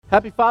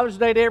Happy Father's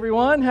Day to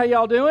everyone. How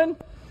y'all doing?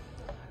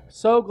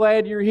 So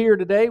glad you're here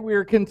today.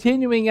 We're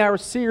continuing our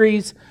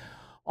series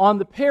on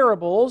the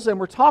parables, and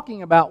we're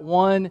talking about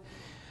one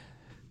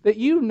that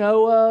you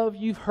know of.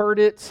 You've heard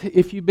it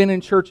if you've been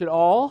in church at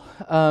all,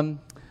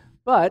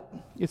 but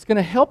it's going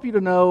to help you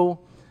to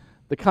know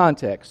the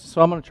context. So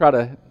I'm going to try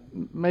to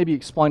maybe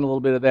explain a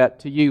little bit of that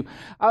to you.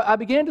 I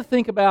began to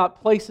think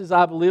about places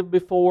I've lived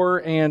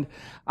before, and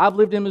I've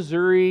lived in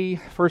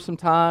Missouri for some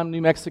time,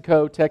 New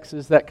Mexico,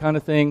 Texas, that kind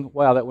of thing.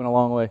 Wow, that went a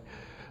long way.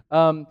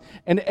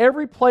 And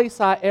every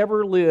place I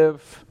ever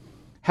lived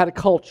had a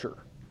culture.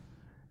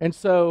 And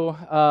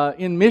so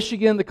in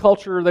Michigan, the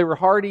culture, they were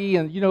hardy,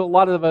 and a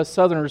lot of us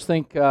Southerners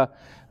think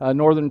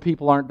northern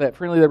people aren't that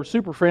friendly. They were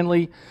super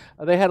friendly.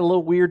 They had a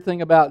little weird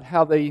thing about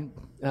how they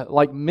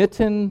like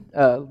mitten,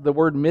 the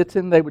word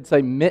mitten, they would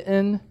say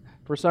mitten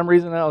for some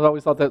reason. I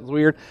always thought that was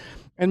weird.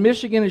 And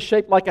Michigan is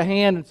shaped like a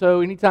hand, and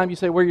so anytime you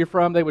say where you're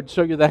from, they would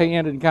show you the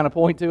hand and kind of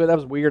point to it. That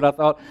was weird, I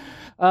thought.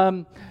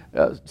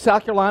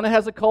 South Carolina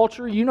has a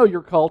culture. You know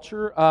your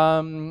culture.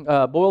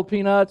 Boiled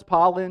peanuts,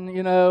 pollen,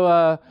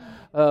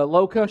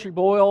 low country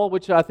boil,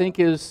 which I think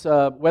is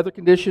weather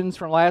conditions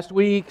from last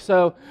week.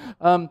 So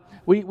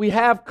we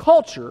have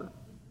culture.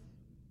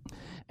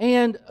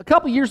 And a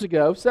couple years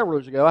ago, several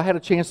years ago, I had a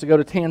chance to go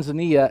to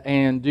Tanzania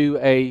and do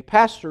a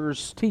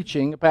pastor's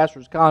teaching, a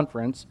pastor's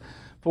conference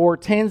for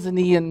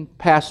Tanzanian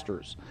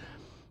pastors.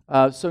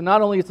 So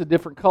not only it's a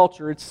different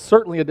culture, it's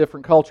certainly a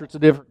different culture, it's a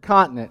different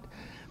continent.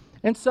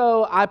 And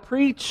so I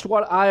preached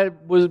what I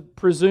would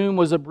presume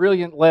was a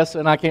brilliant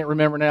lesson. I can't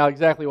remember now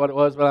exactly what it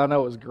was, but I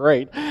know it was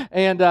great.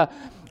 And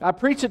I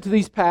preached it to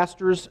these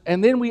pastors,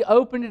 and then we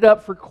opened it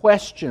up for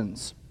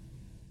questions.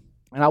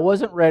 And I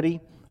wasn't ready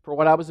for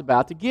what I was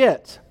about to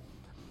get.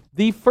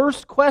 The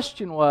first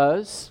question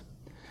was,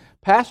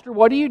 Pastor,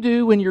 what do you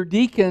do when your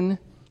deacon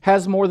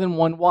has more than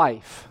one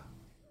wife?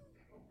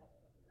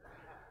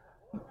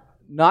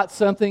 Not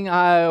something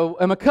I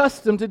am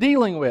accustomed to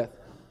dealing with.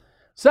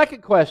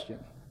 Second question,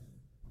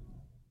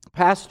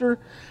 Pastor,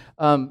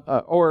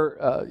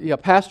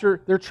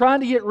 Pastor, they're trying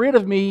to get rid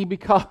of me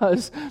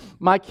because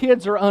my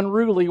kids are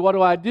unruly. What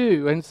do I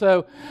do? And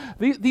so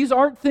these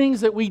aren't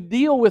things that we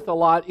deal with a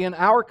lot in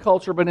our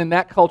culture, but in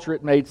that culture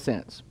it made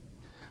sense.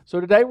 So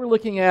today we're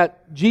looking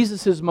at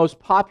Jesus' most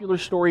popular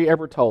story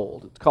ever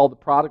told. It's called The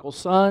Prodigal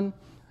Son.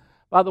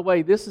 By the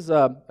way, this is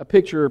a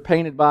picture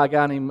painted by a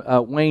guy named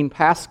Wayne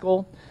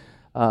Pascal.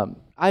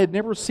 I had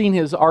never seen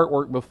his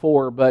artwork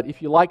before, but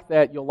if you like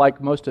that, you'll like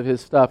most of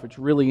his stuff. It's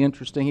really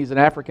interesting. He's an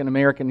African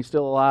American. He's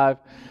still alive.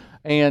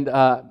 And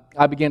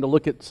I began to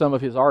look at some of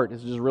his art.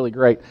 It's just really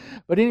great.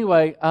 But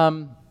anyway,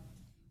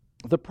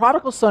 The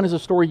Prodigal Son is a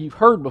story you've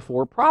heard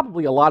before,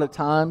 probably a lot of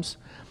times.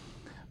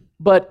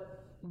 But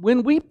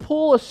when we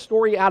pull a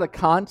story out of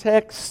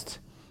context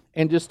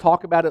and just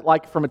talk about it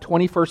like from a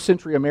 21st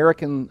century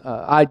American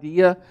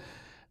idea,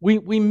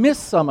 we miss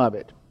some of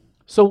it.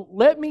 So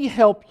let me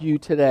help you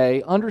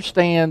today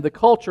understand the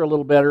culture a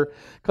little better,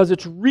 because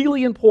it's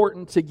really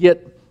important to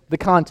get the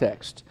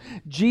context.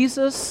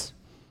 Jesus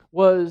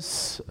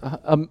was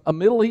a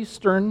Middle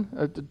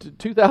Eastern,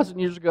 2,000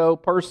 years ago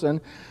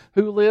person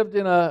who lived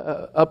in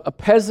a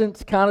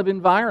peasant kind of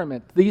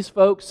environment. These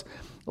folks,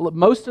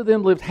 most of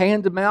them lived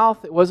hand to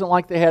mouth. It wasn't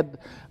like they had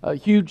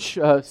huge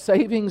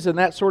savings and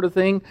that sort of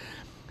thing.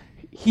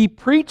 He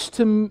preached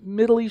to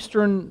Middle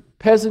Eastern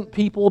peasant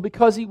people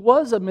because he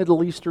was a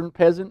Middle Eastern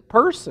peasant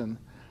person.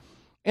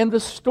 And the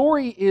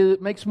story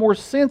makes more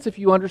sense if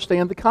you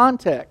understand the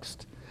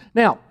context.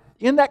 Now,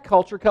 in that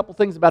culture, a couple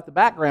things about the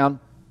background.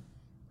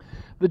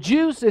 The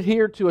Jews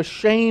adhered to a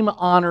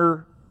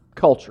shame-honor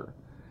culture.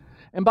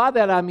 And by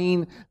that I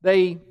mean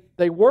they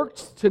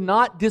worked to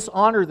not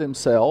dishonor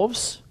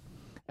themselves,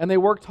 and they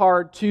worked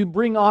hard to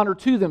bring honor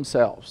to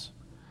themselves.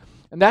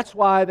 And that's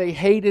why they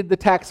hated the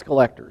tax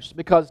collectors,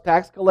 because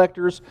tax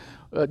collectors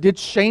did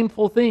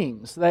shameful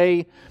things.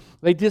 They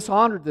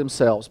dishonored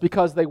themselves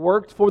because they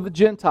worked for the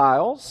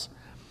Gentiles,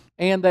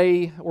 and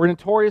they were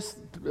notorious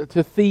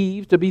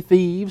to be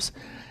thieves.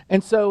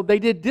 And so they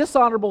did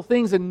dishonorable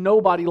things, and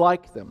nobody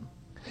liked them.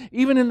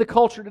 Even in the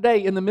culture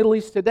today, in the Middle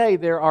East today,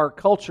 there are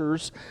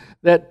cultures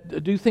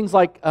that do things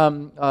like,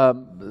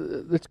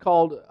 it's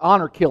called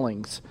honor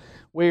killings,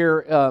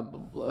 where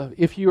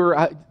if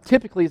you're,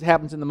 typically it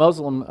happens in the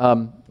Muslim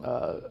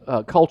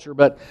culture,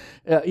 but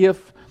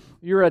if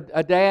you're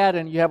a dad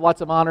and you have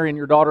lots of honor and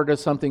your daughter does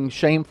something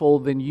shameful,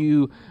 then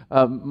you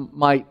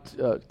might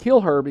kill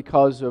her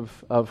because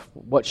of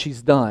what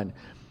she's done.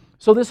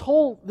 So this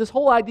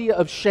whole idea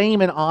of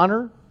shame and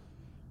honor,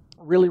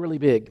 really, really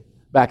big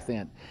back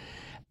then.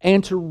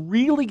 And to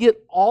really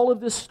get all of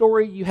this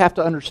story, you have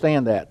to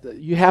understand that.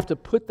 You have to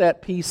put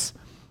that piece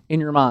in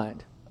your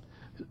mind.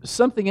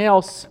 Something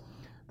else,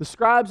 the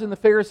scribes and the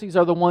Pharisees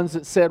are the ones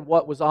that said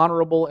what was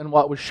honorable and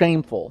what was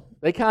shameful.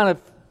 They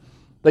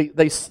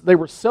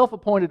were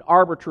self-appointed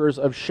arbiters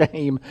of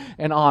shame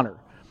and honor.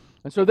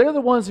 And so they're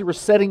the ones who were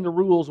setting the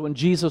rules when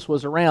Jesus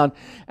was around.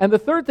 And the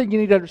third thing you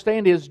need to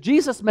understand is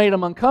Jesus made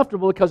them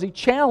uncomfortable because he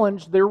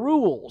challenged their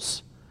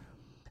rules.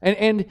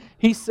 And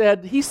he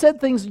said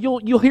things,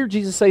 you'll hear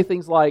Jesus say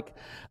things like,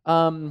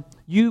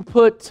 you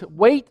put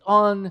weight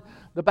on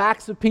the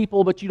backs of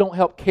people, but you don't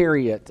help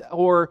carry it.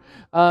 Or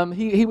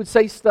he would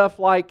say stuff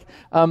like,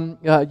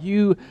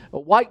 you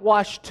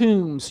whitewash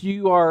tombs,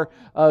 you are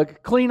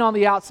clean on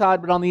the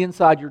outside, but on the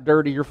inside you're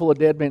dirty, you're full of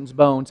dead men's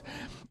bones.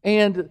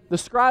 And the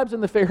scribes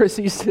and the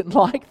Pharisees didn't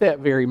like that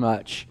very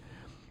much.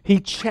 He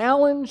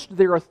challenged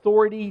their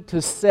authority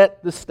to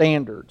set the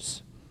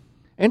standards.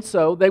 And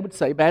so they would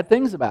say bad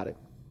things about it.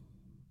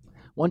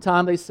 One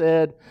time they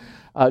said,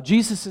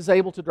 Jesus is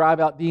able to drive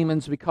out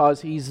demons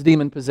because he's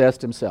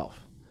demon-possessed himself.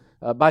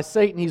 By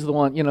Satan, he's the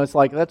one, it's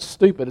like, that's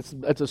stupid.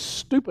 It's a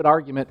stupid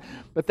argument,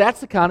 but that's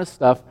the kind of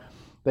stuff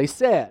they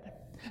said.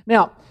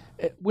 Now,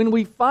 when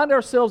we find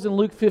ourselves in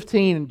Luke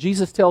 15 and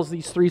Jesus tells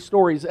these three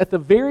stories, at the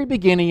very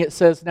beginning it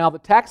says, now the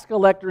tax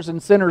collectors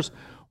and sinners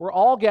were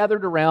all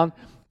gathered around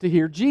to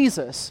hear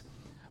Jesus.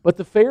 But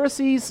the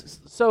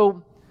Pharisees,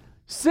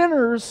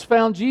 sinners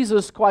found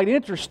Jesus quite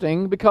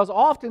interesting because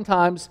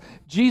oftentimes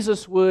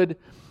Jesus would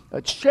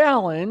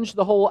challenge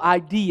the whole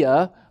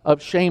idea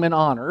of shame and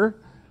honor.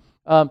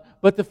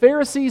 But the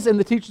Pharisees and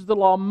the teachers of the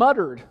law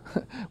muttered.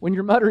 When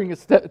you're muttering,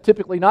 it's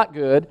typically not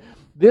good.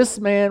 This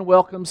man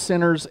welcomes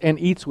sinners and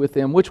eats with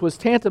them, which was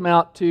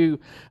tantamount to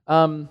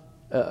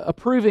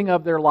approving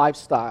of their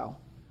lifestyle.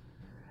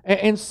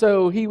 And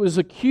so he was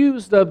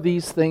accused of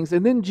these things.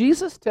 And then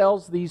Jesus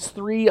tells these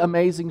three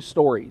amazing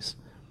stories.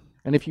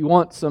 And if you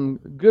want some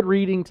good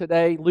reading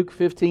today, Luke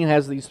 15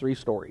 has these three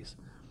stories.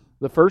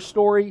 The first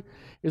story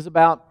is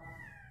about,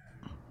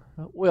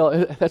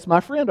 that's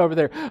my friend over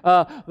there.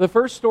 The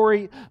first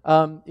story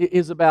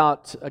is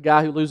about a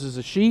guy who loses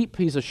a sheep.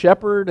 He's a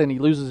shepherd, and he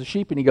loses a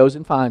sheep, and he goes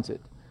and finds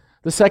it.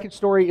 The second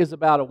story is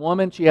about a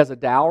woman. She has a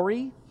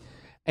dowry,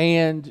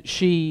 and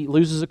she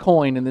loses a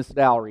coin in this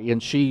dowry,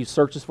 and she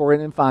searches for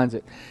it and finds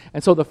it.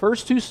 And so the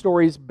first two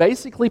stories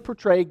basically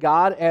portray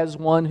God as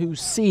one who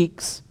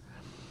seeks.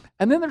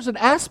 And then there's an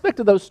aspect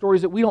of those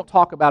stories that we don't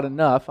talk about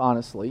enough,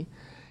 honestly,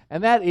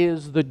 and that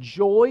is the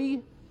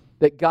joy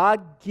that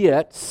God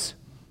gets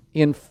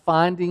in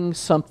finding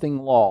something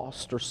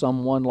lost or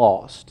someone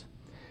lost.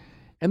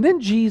 And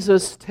then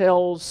Jesus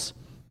tells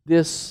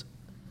this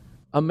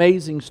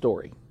amazing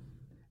story.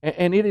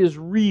 And it is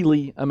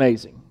really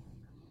amazing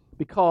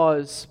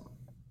because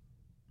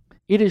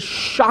it is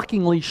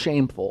shockingly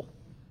shameful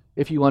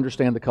if you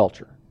understand the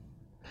culture.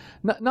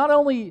 Not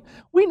only,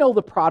 we know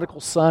the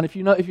prodigal son. If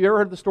you ever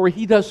heard the story,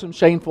 he does some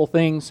shameful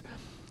things.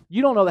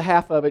 You don't know the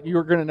half of it.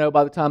 You're going to know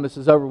by the time this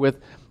is over with.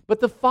 But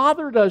the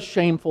father does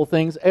shameful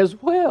things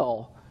as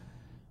well.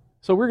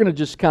 So we're going to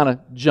just kind of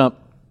jump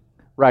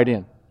right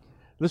in.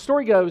 The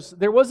story goes,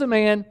 there was a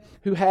man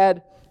who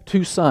had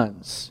two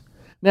sons.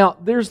 Now,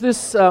 there's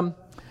this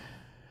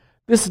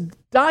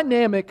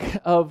dynamic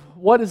of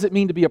what does it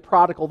mean to be a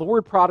prodigal. The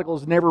word prodigal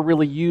is never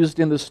really used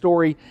in the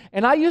story.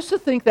 And I used to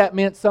think that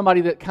meant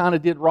somebody that kind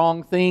of did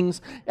wrong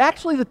things.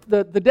 Actually,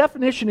 the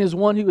definition is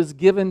one who is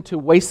given to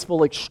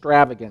wasteful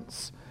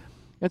extravagance.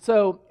 And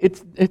so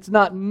it's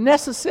not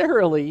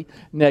necessarily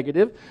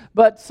negative,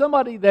 but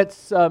somebody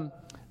that's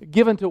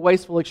given to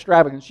wasteful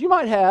extravagance. You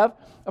might have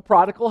a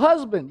prodigal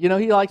husband.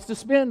 He likes to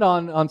spend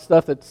on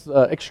stuff that's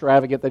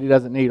extravagant that he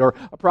doesn't need. Or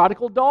a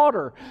prodigal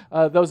daughter.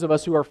 Those of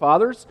us who are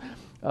fathers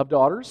of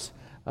daughters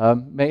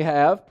may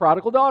have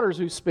prodigal daughters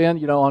who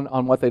spend,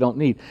 on what they don't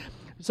need.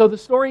 So the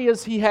story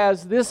is he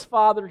has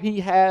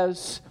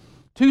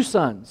two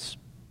sons.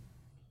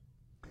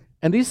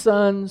 And these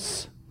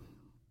sons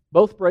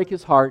both break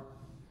his heart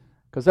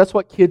because that's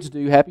what kids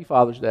do. Happy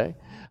Father's Day.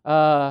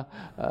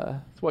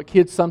 It's what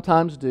kids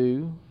sometimes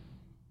do.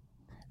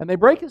 And they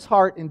break his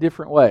heart in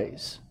different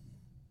ways.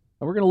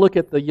 And we're going to look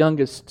at the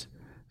youngest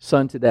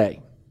son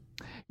today.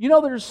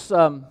 There's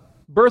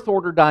birth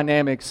order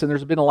dynamics, and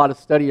there's been a lot of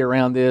study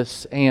around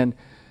this. And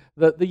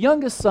the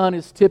youngest son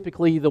is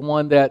typically the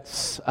one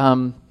that's,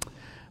 the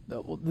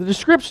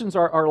descriptions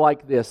are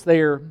like this.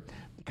 They're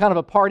kind of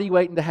a party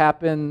waiting to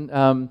happen,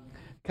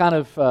 kind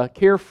of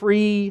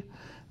carefree.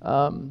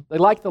 They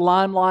like the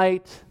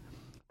limelight.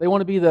 They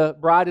want to be the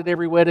bride at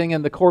every wedding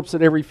and the corpse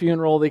at every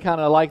funeral. They kind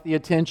of like the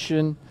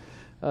attention.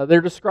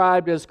 They're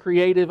described as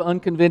creative,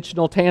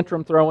 unconventional,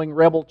 tantrum-throwing,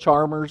 rebel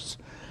charmers.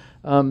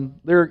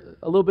 They're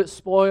a little bit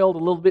spoiled, a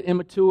little bit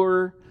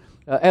immature.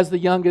 As the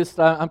youngest,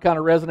 I'm kind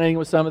of resonating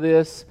with some of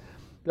this.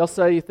 They'll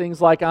say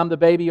things like, I'm the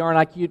baby, aren't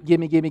I cute?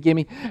 Gimme, gimme,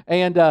 gimme.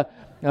 And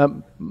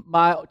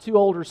my two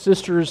older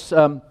sisters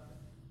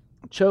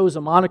chose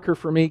a moniker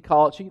for me.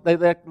 They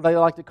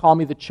like to call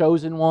me the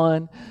chosen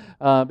one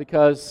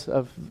because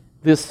of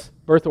this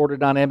birth order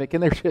dynamic,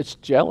 and they're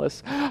just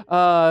jealous.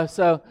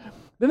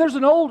 Then there's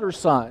an older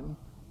son.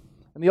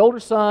 And the older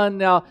son,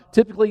 now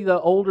typically the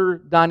older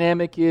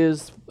dynamic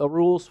is a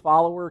rules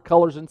follower,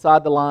 colors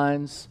inside the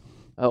lines,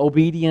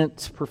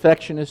 obedient,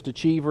 perfectionist,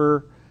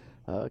 achiever,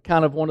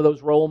 kind of one of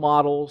those role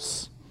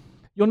models.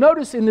 You'll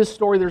notice in this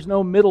story there's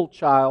no middle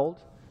child.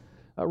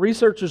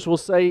 Researchers will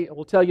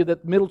tell you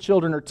that middle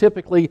children are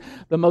typically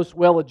the most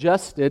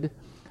well-adjusted.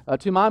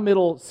 To my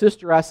middle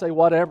sister, I say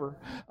whatever.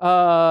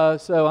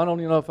 So I don't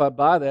even know if I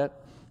buy that.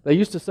 They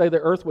used to say the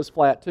earth was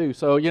flat too.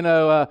 So,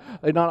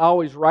 they're not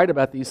always right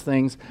about these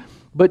things.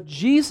 But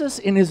Jesus,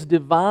 in his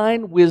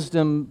divine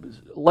wisdom,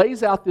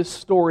 lays out this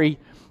story.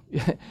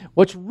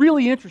 What's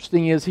really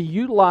interesting is he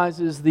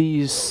utilizes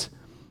these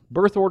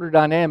birth order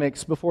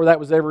dynamics before that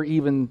was ever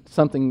even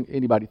something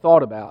anybody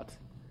thought about.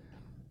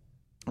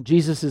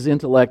 Jesus'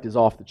 intellect is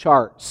off the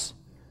charts.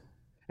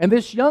 And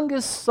this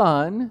youngest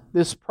son,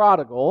 this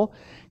prodigal,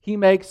 he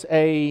makes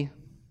a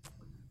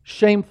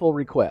shameful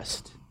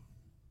request.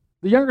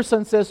 The younger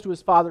son says to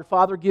his father,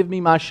 "Father, give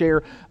me my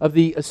share of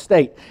the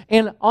estate."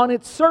 And on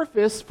its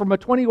surface, from a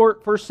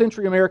 21st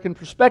century American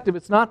perspective,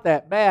 it's not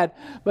that bad.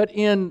 But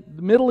in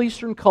the Middle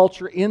Eastern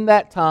culture in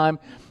that time,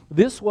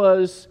 this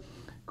was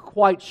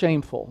quite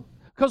shameful.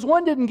 Because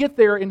one didn't get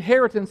their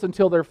inheritance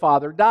until their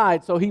father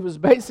died. So he was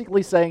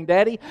basically saying,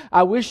 "Daddy,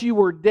 I wish you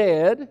were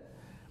dead.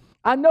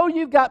 I know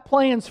you've got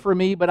plans for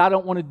me, but I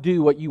don't want to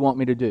do what you want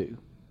me to do."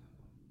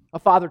 A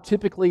father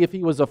typically, if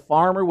he was a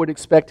farmer, would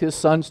expect his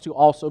sons to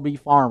also be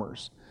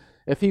farmers.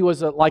 If he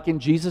was, like in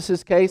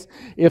Jesus' case,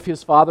 if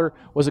his father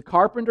was a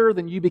carpenter,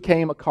 then you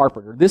became a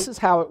carpenter. This is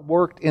how it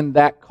worked in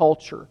that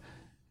culture.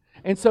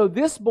 And so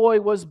this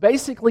boy was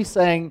basically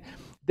saying,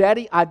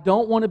 "Daddy, I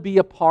don't want to be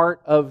a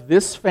part of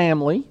this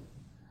family.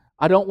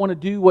 I don't want to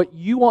do what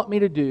you want me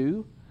to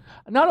do.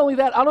 Not only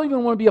that, I don't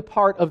even want to be a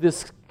part of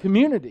this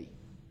community."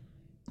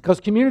 Because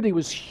community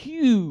was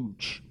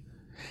huge.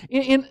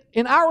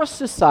 In our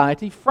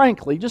society,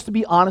 frankly, just to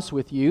be honest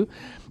with you,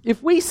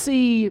 if we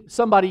see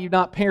somebody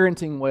not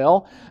parenting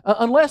well,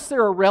 unless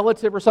they're a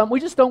relative or something,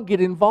 we just don't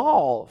get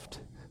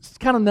involved. It's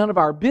kind of none of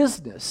our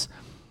business.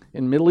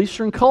 In Middle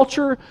Eastern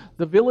culture,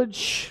 the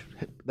village,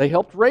 they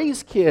helped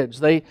raise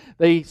kids.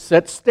 They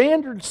set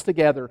standards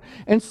together.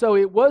 And so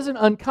it wasn't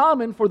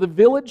uncommon for the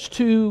village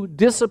to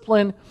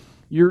discipline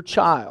your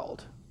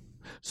child.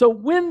 So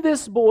when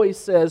this boy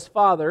says,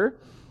 "Father,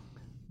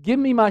 give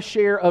me my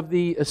share of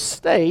the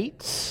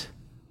estate,"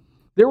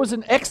 there was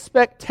an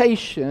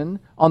expectation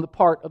on the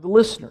part of the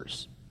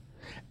listeners.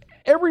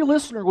 Every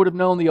listener would have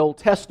known the Old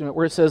Testament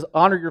where it says,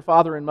 "Honor your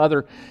father and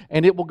mother,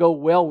 and it will go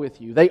well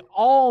with you." They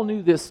all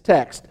knew this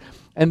text,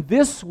 and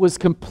this was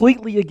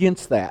completely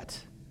against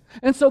that.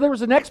 And so there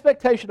was an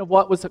expectation of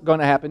what was going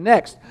to happen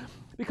next,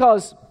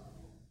 because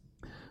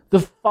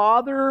the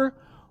father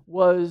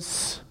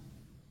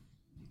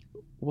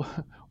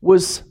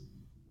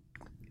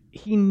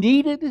he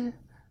needed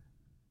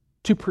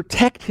to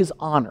protect his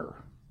honor,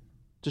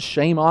 to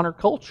shame honor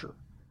culture.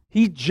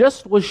 He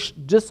just was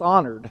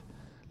dishonored.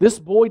 This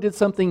boy did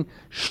something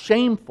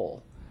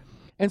shameful.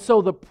 And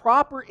so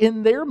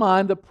in their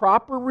mind, the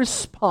proper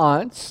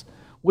response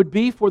would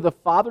be for the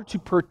father to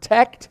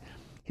protect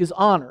his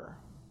honor.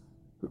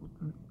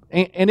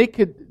 And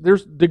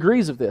there's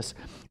degrees of this.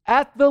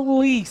 At the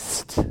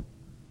least,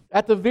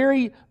 at the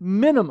very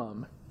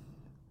minimum,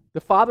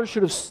 the father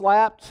should have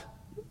slapped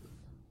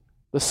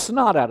the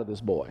snot out of this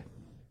boy.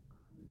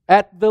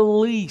 At the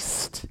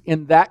least,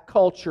 in that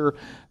culture,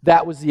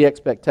 that was the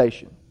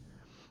expectation.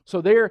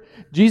 So there,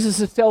 Jesus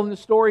is telling the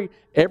story.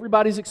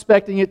 Everybody's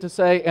expecting it to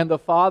say, "And the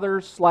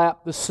father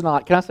slapped the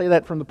snot." Can I say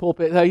that from the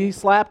pulpit? He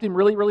slapped him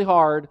really, really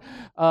hard.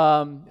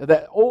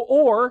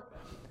 Or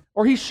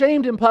he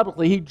shamed him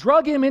publicly. He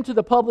drug him into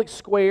the public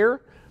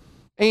square,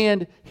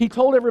 and he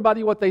told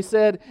everybody what they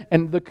said,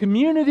 and the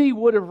community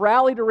would have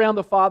rallied around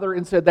the father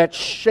and said, "That's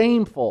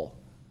shameful."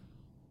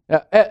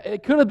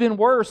 It could have been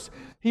worse.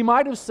 He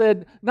might have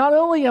said, "Not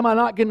only am I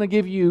not going to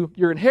give you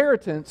your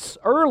inheritance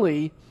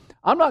early,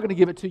 I'm not going to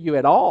give it to you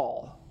at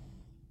all."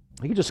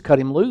 He could just cut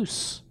him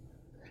loose.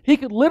 He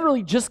could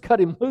literally just cut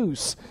him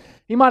loose.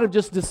 He might have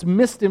just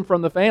dismissed him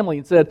from the family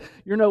and said,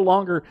 "You're no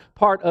longer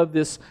part of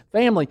this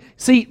family."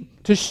 See,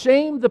 to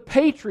shame the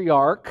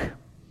patriarch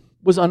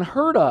was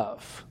unheard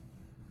of.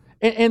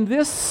 And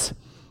this,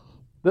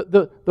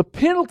 the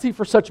penalty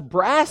for such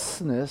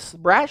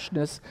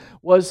brashness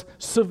was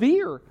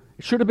severe.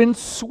 It should have been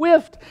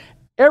swift.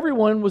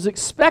 Everyone was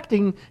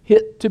expecting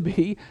it to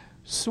be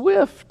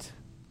swift.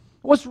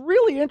 What's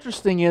really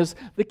interesting is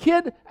the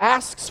kid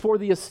asks for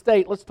the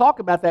estate. Let's talk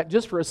about that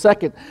just for a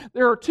second.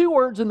 There are two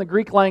words in the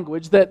Greek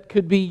language that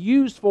could be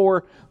used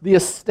for the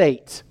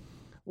estate.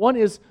 One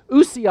is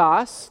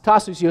ousios,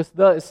 tasusios,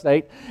 the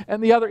estate,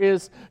 and the other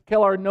is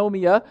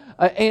kelarnomia.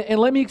 And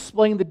let me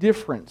explain the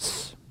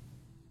difference.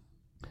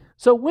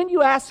 So when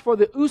you ask for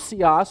the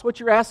ousios, what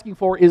you're asking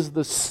for is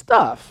the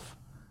stuff.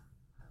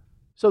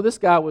 So this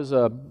guy was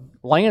a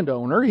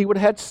landowner. He would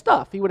have had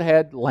stuff. He would have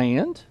had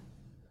land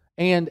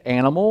and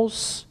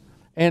animals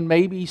and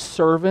maybe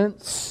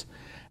servants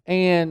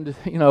and,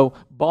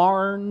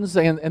 barns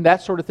and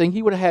that sort of thing.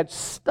 He would have had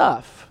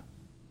stuff.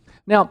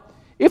 Now,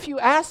 if you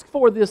ask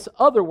for this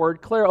other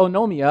word,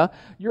 kleronomia,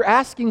 you're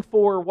asking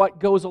for what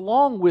goes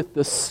along with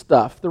the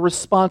stuff, the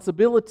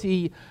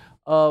responsibility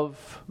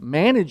of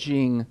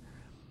managing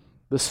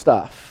the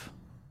stuff.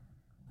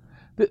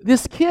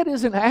 This kid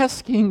isn't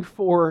asking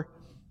for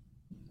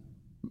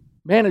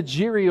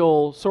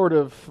managerial sort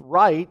of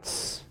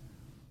rights.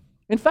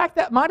 In fact,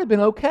 that might have been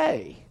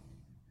okay.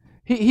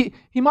 He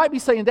might be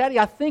saying, Daddy,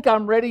 I think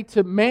I'm ready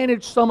to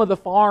manage some of the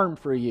farm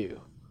for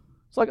you.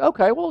 It's like,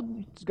 okay, well,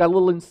 he's got a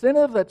little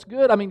incentive. That's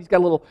good. I mean, he's got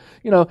a little,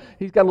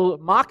 he's got a little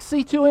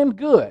moxie to him.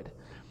 Good.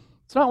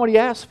 It's not what he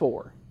asked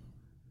for.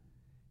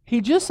 He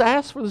just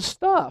asked for the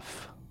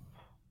stuff.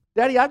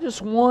 Daddy, I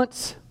just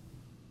want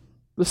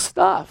the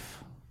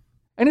stuff.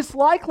 And it's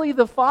likely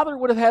the father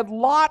would have had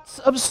lots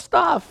of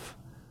stuff.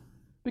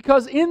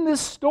 Because in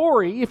this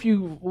story,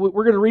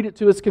 we're going to read it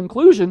to its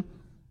conclusion,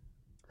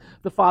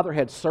 the father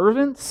had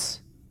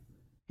servants.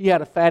 He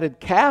had a fatted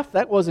calf.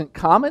 That wasn't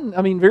common.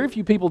 I mean, very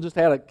few people just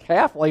had a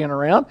calf laying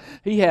around.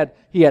 He had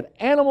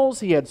animals.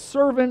 He had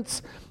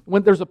servants.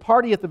 When there's a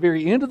party at the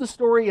very end of the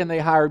story and they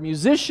hire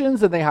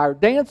musicians and they hire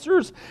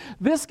dancers,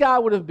 this guy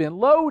would have been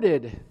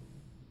loaded.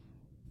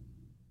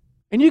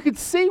 And you could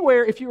see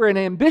where, if you were an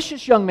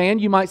ambitious young man,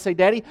 you might say,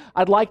 Daddy,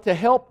 I'd like to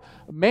help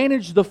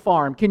manage the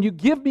farm. Can you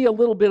give me a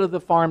little bit of the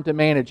farm to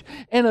manage?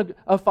 And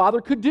a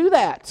father could do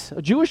that.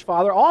 A Jewish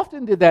father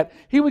often did that.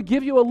 He would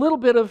give you a little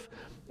bit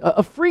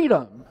of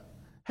freedom.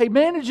 Hey,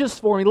 manage this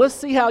for me. Let's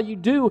see how you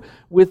do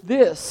with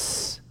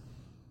this.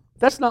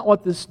 That's not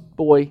what this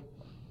boy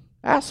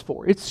asked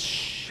for. It's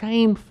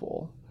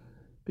shameful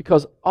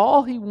because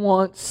all he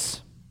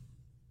wants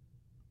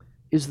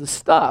is the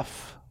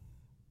stuff.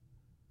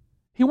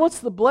 He wants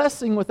the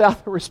blessing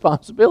without the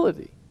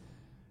responsibility.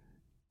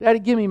 Daddy,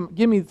 give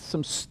me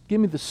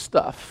the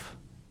stuff.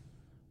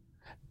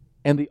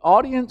 And the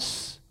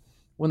audience,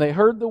 when they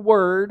heard the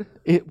word,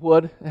 it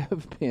would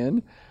have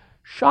been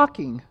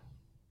shocking.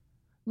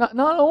 Not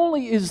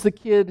only is the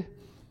kid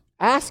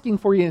asking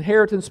for the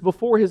inheritance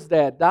before his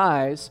dad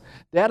dies,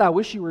 Dad, I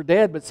wish you were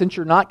dead, but since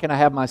you're not, can I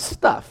have my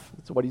stuff?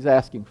 That's what he's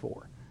asking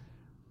for.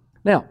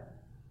 Now,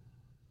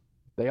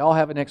 they all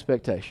have an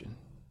expectation.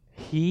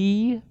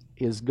 He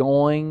is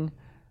going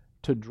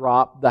to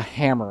drop the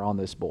hammer on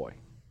this boy.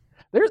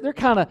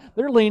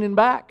 They're leaning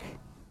back.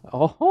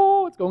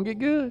 Oh, it's going to get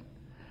good.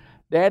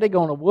 Daddy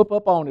going to whoop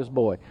up on this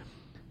boy.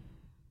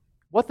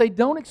 What they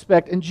don't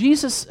expect, and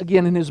Jesus,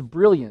 again, in his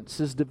brilliance,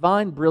 his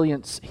divine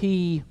brilliance,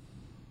 he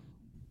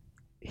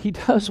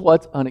does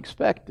what's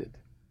unexpected.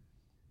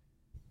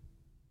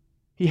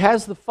 He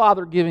has the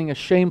father giving a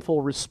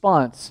shameful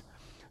response.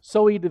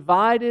 So he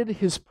divided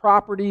his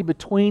property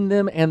between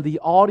them, and the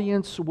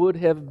audience would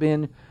have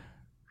been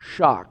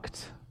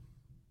shocked.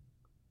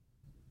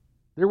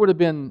 There would have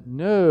been,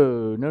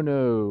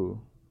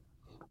 no.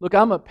 Look,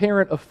 I'm a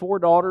parent of 4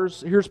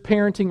 daughters. Here's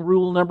parenting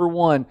rule number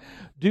 1.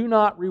 Do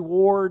not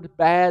reward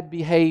bad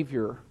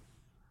behavior.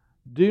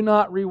 Do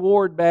not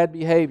reward bad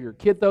behavior.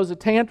 Kid throws a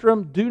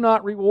tantrum, do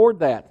not reward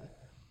that.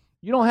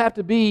 You don't have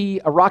to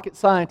be a rocket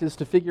scientist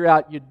to figure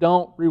out you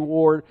don't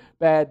reward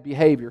bad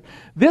behavior.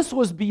 This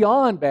was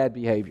beyond bad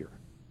behavior.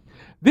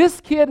 This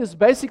kid is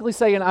basically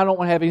saying, I don't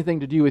want to have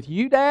anything to do with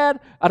you, Dad.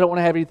 I don't want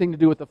to have anything to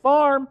do with the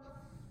farm.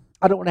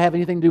 I don't want to have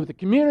anything to do with the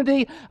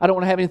community. I don't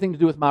want to have anything to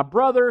do with my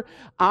brother.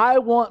 I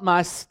want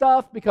my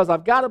stuff because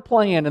I've got a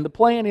plan. And the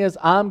plan is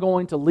I'm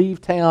going to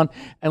leave town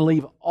and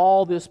leave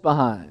all this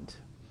behind.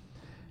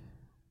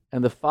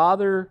 And the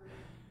father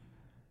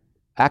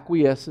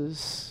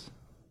acquiesces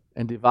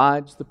and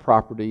divides the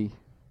property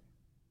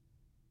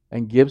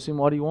and gives him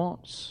what he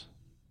wants.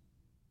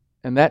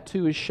 And that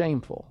too is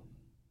shameful.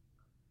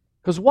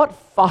 Because what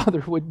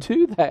father would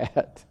do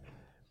that?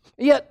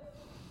 Yet,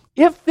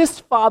 if this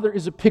father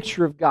is a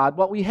picture of God,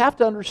 what we have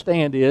to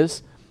understand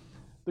is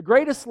the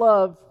greatest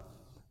love,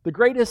 the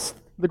greater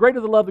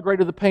the love, the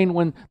greater the pain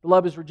when the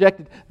love is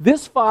rejected.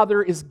 This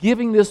father is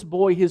giving this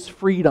boy his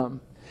freedom,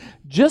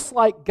 just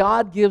like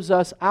God gives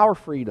us our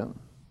freedom.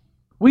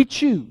 We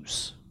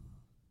choose.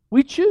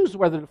 We choose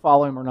whether to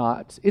follow him or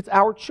not. It's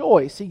our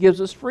choice. He gives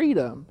us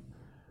freedom.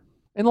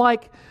 And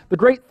like the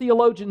great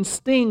theologian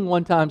Sting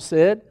one time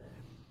said,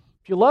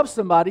 if you love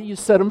somebody, you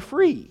set them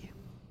free.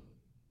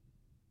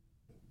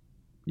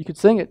 You could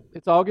sing it.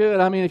 It's all good.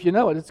 I mean, if you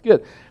know it, it's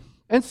good.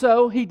 And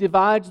so he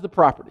divides the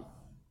property.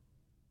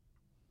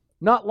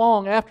 Not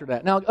long after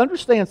that. Now,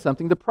 understand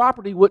something. The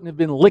property wouldn't have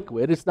been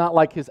liquid. It's not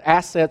like his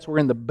assets were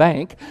in the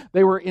bank.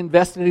 They were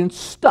invested in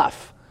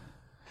stuff.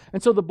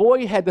 And so the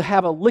boy had to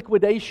have a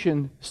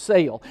liquidation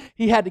sale.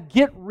 He had to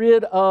get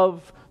rid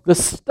of the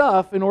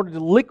stuff in order to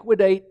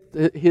liquidate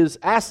his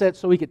assets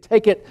so he could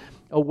take it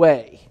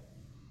away.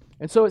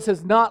 And so it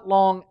says not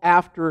long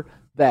after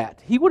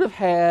that. He would have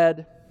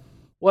had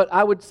what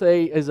I would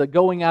say is a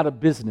going out of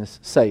business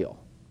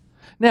sale.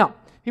 Now,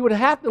 he would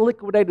have to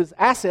liquidate his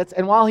assets,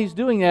 and while he's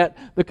doing that,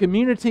 the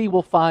community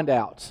will find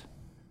out.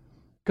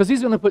 Because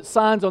he's going to put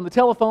signs on the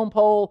telephone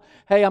pole,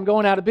 hey, I'm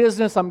going out of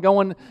business, I'm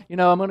going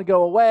to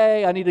go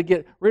away, I need to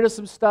get rid of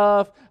some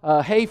stuff,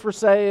 hay for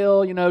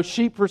sale,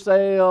 sheep for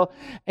sale.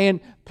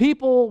 And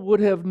people would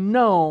have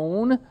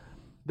known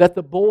that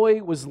the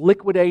boy was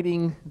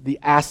liquidating the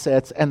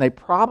assets, and they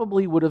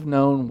probably would have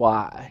known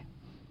why.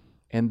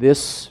 And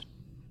this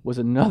was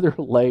another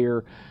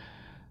layer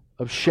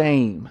of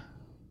shame.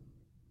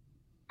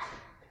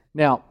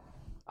 Now,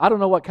 I don't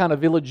know what kind of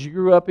village you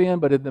grew up in,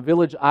 but in the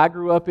village I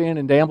grew up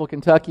in Danville,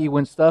 Kentucky,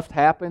 when stuff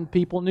happened,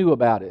 people knew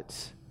about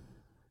it.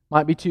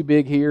 Might be too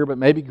big here, but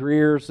maybe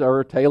Greer's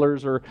or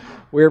Taylor's or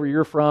wherever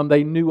you're from,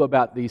 they knew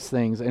about these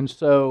things. And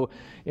so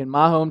in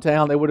my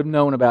hometown, they would have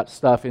known about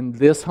stuff. In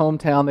this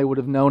hometown, they would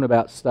have known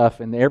about stuff.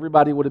 And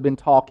everybody would have been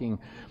talking.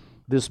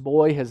 This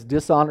boy has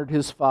dishonored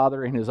his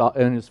father, and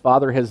his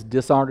father has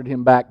dishonored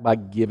him back by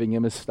giving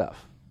him his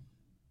stuff.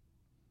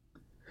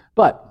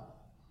 But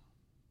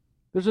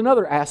there's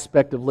another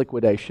aspect of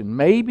liquidation.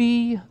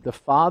 Maybe the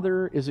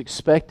father is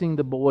expecting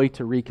the boy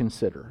to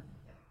reconsider.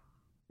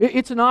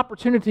 It's an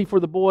opportunity for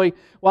the boy,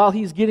 while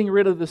he's getting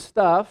rid of the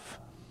stuff,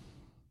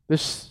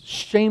 this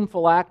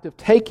shameful act of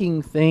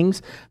taking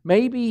things,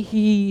 maybe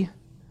he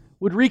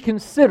would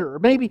reconsider.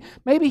 Maybe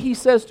he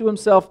says to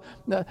himself,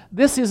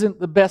 this isn't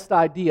the best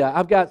idea.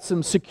 I've got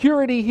some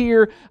security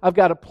here. I've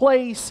got a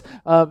place.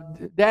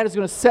 Dad is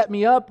going to set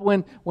me up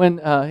when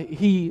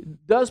he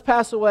does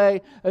pass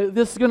away.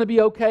 This is going to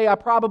be okay. I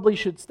probably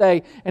should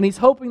stay. And he's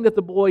hoping that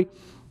the boy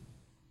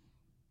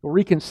will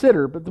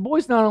reconsider. But the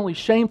boy's not only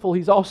shameful,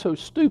 he's also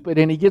stupid,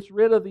 and he gets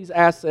rid of these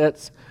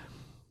assets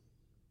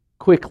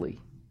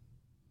quickly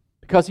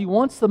because he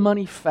wants the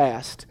money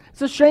fast.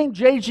 It's a shame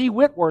J.G.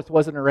 Whitworth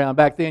wasn't around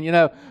back then.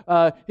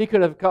 He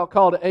could have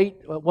called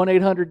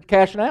 1-800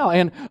 Cash Now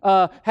and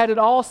had it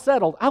all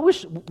settled. I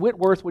wish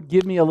Whitworth would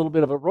give me a little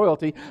bit of a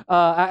royalty.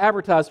 I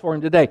advertised for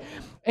him today.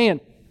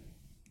 And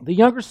the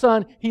younger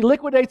son, he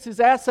liquidates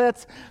his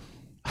assets,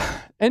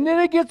 and then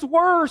it gets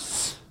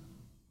worse.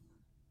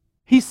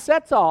 He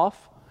sets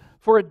off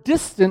for a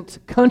distant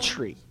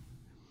country.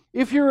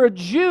 If you're a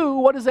Jew,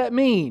 what does that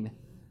mean?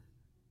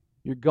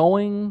 You're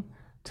going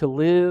to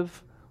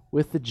live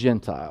with the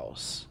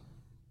Gentiles.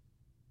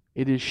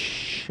 It is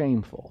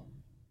shameful.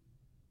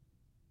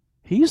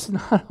 He's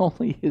not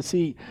only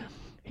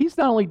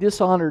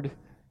dishonored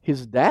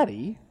his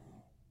daddy,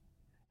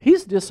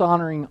 he's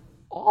dishonoring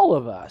all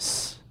of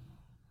us,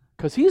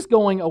 because he's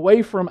going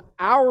away from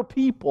our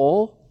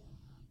people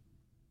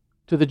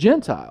to the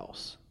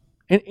Gentiles.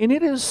 And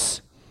it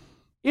is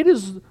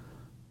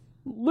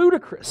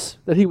ludicrous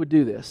that he would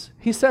do this.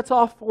 He sets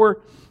off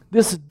for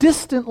this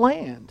distant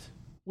land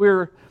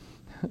where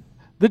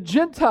the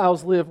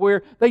Gentiles live,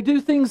 where they do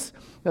things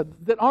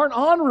that aren't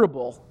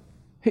honorable.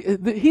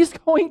 He's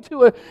going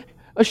to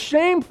a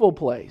shameful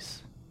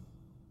place.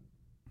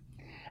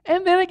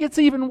 And then it gets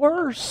even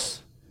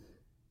worse.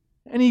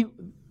 And he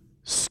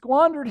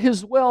squandered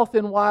his wealth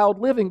in wild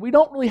living. We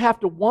don't really have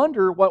to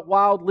wonder what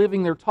wild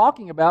living they're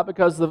talking about,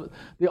 because the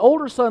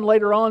older son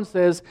later on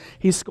says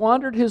he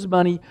squandered his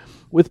money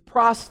with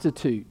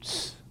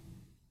prostitutes.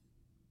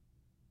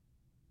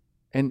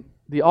 And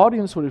the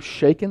audience would have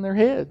shaken their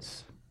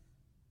heads.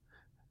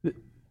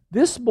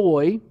 This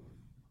boy,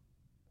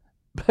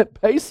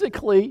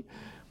 basically,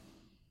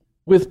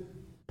 with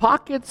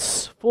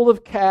pockets full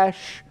of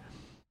cash,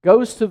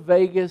 goes to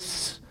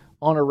Vegas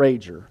on a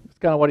rager. That's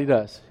kind of what he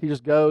does. He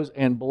just goes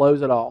and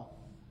blows it all.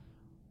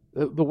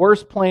 The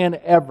worst plan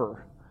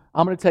ever.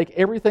 I'm going to take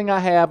everything I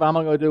have, I'm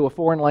going to go do a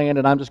foreign land,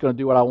 and I'm just going to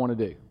do what I want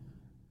to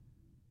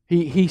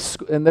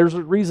do. And there's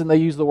a reason they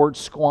use the word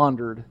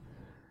squandered.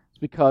 It's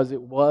because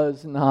it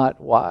was not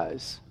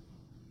wise.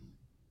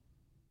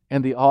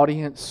 And the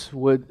audience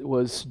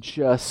was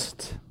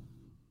just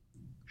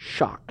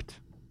shocked.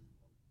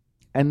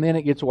 And then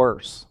it gets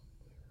worse.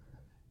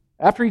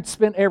 After he'd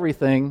spent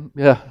everything,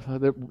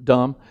 they're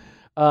dumb,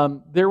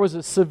 there was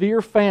a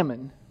severe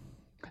famine.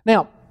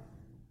 Now,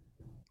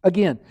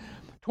 again,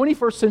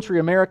 21st century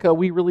America,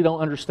 we really don't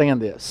understand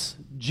this.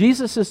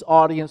 Jesus'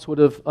 audience would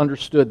have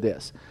understood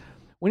this.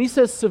 When he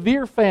says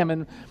severe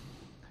famine,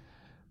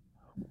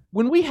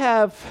 when we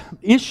have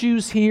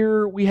issues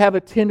here, we have a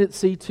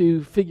tendency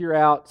to figure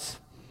out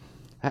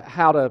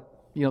how to,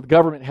 the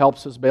government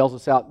helps us, bails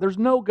us out. There's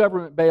no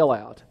government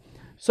bailout.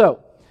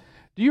 So,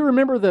 do you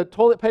remember the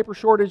toilet paper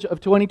shortage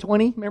of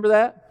 2020? Remember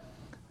that?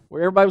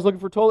 Where everybody was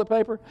looking for toilet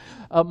paper?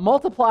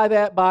 Multiply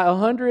that by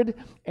 100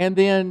 and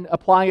then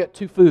apply it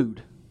to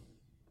food.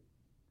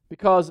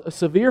 Because a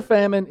severe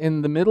famine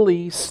in the Middle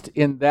East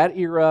in that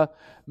era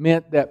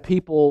meant that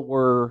people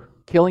were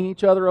killing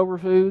each other over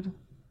food.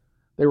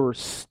 They were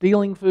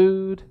stealing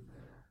food.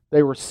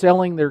 They were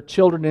selling their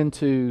children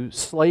into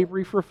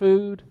slavery for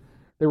food.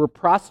 They were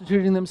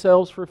prostituting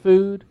themselves for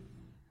food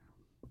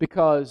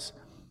because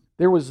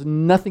there was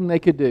nothing they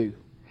could do.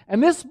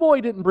 And this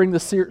boy didn't bring the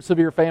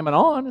severe famine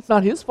on. It's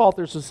not his fault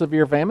there's a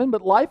severe famine,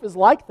 but life is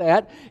like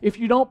that. If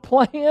you don't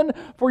plan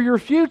for your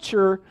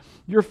future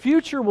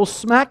will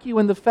smack you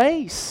in the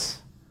face.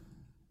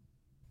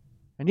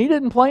 And he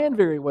didn't plan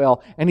very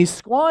well, and he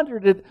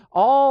squandered it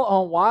all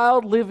on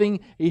wild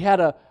living. He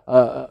had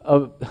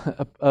an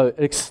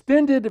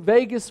extended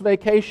Vegas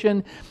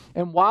vacation,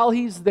 and while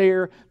he's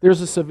there,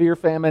 there's a severe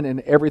famine,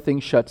 and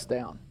everything shuts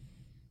down.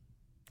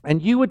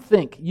 And you would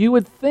think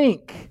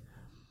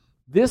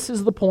this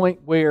is the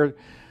point where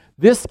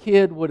this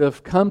kid would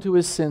have come to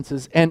his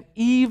senses, and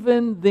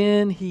even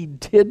then he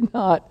did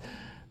not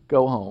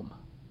go home.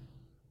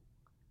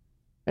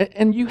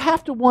 And you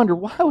have to wonder,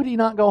 why would he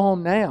not go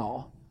home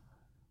now?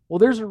 Well,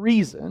 there's a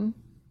reason.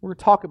 We're going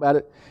to talk about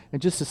it in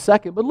just a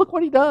second. But look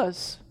what he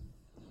does.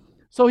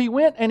 So he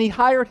went and he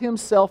hired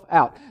himself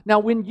out. Now,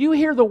 when you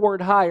hear the word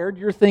hired,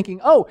 you're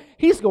thinking, oh,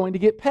 he's going to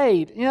get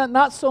paid. Yeah,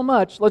 not so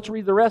much. Let's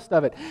read the rest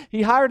of it.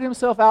 He hired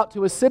himself out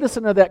to a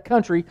citizen of that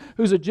country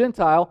who's a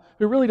Gentile,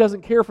 who really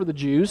doesn't care for the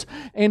Jews,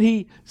 and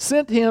he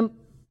sent him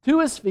to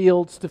his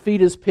fields to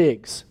feed his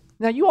pigs.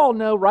 Now, you all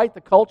know, right,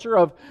 the culture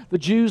of the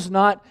Jews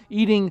not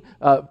eating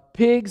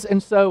pigs,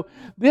 and so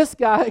this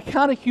guy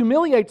kind of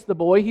humiliates the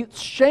boy. It's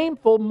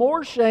shameful,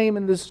 more shame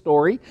in this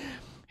story.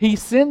 He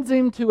sends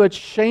him to a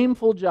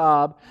shameful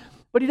job,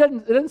 but it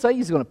doesn't say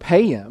he's going to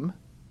pay him.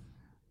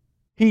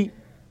 He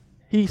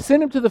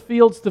sent him to the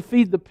fields to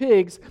feed the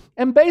pigs,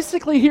 and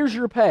basically, here's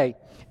your pay.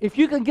 If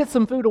you can get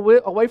some food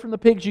away from the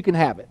pigs, you can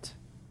have it.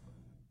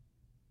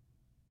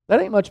 That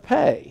ain't much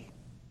pay.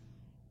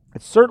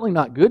 It's certainly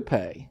not good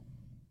pay.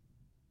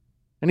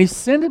 And he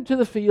sent him to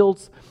the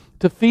fields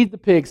to feed the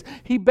pigs.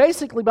 He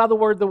basically, by the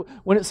word,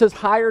 when it says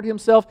hired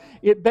himself,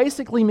 it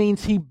basically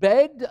means he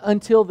begged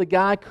until the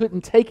guy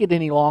couldn't take it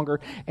any longer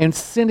and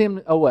sent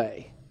him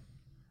away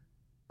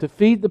to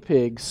feed the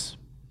pigs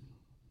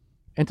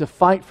and to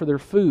fight for their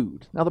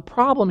food. Now the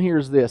problem here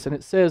is this, and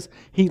it says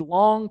he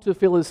longed to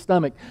fill his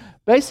stomach.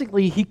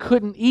 Basically, he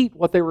couldn't eat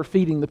what they were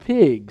feeding the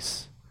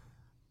pigs.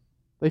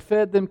 They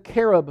fed them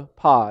carob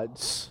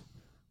pods,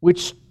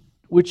 which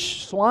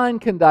swine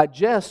can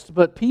digest,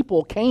 but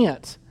people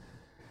can't.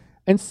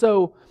 And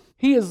so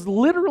he is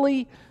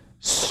literally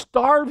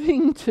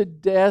starving to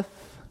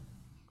death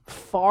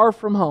far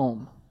from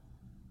home.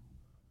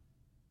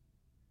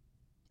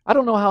 I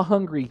don't know how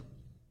hungry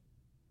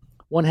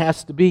one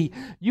has to be.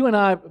 You and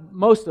I,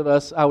 most of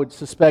us, I would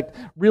suspect,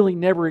 really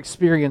never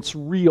experience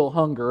real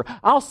hunger.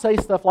 I'll say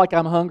stuff like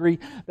I'm hungry.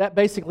 That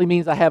basically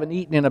means I haven't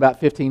eaten in about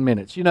 15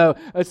 minutes. You know,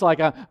 it's like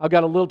I've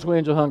got a little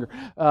twinge of hunger.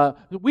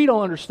 We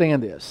don't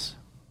understand this.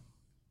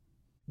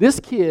 This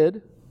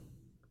kid,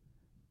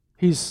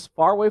 he's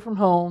far away from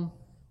home,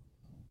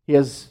 he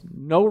has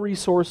no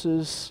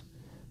resources,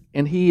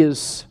 and he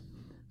is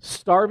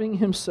starving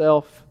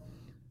himself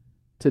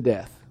to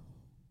death.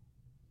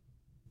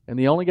 And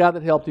the only guy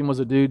that helped him was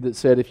a dude that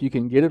said, if you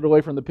can get it away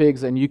from the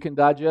pigs and you can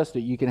digest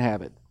it, you can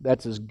have it.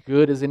 That's as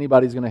good as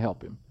anybody's going to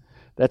help him.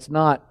 That's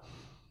not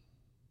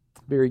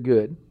very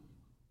good.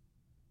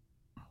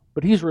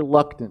 But he's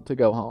reluctant to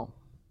go home.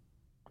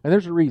 And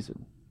there's a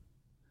reason.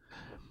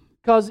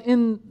 Because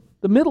in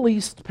the Middle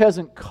East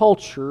peasant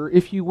culture,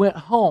 if you went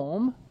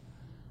home,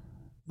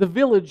 the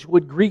village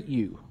would greet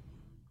you.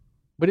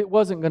 But it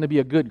wasn't going to be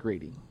a good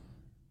greeting.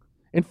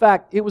 In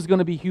fact, it was going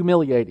to be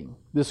humiliating,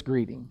 this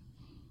greeting.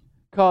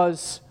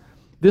 Because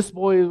this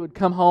boy would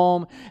come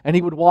home and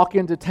he would walk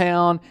into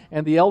town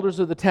and the elders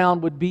of the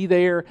town would be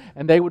there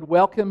and they would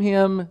welcome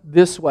him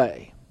this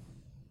way.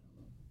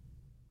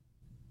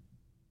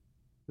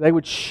 They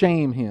would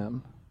shame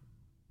him.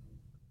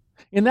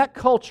 In that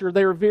culture,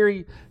 they were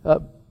very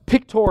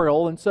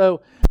pictorial, and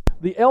so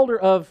the elder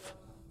of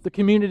the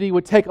community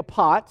would take a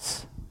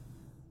pot,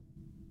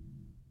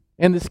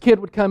 and this kid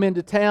would come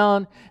into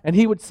town, and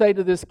he would say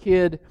to this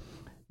kid,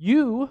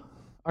 "You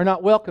are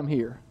not welcome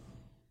here."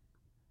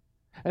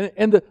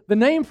 And the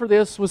name for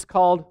this was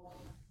called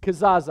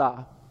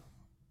kazaza.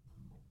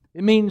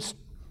 It means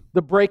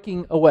the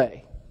breaking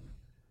away.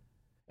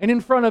 And in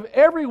front of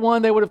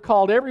everyone, they would have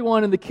called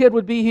everyone, and the kid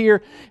would be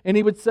here, and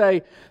he would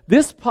say,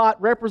 "This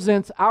pot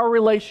represents our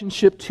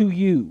relationship to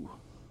you."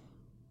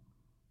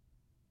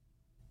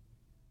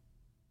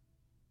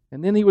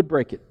 And then he would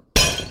break it.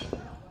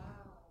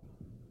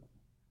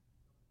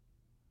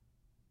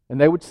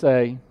 And they would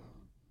say,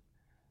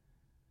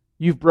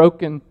 "You've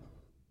broken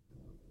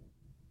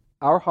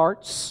our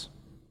hearts.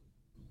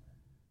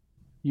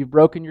 You've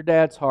broken your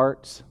dad's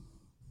hearts.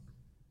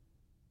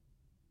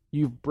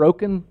 You've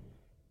broken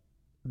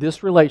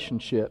this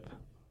relationship.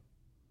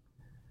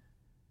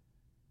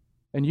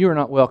 And you are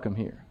not welcome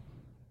here."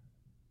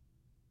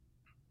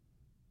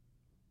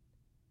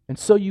 And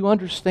so you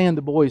understand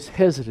the boy's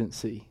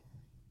hesitancy.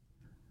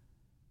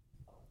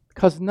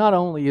 Because not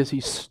only is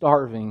he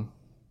starving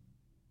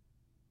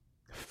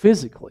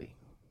physically,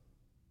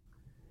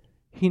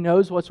 he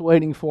knows what's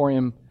waiting for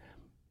him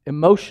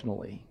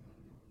emotionally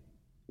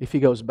if he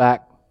goes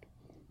back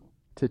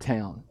to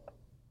town.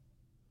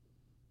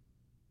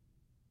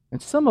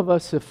 And some of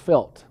us have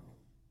felt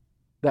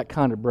that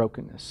kind of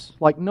brokenness.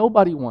 Like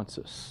nobody wants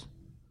us.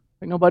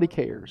 Like nobody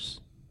cares.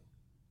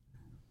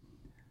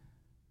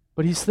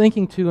 But he's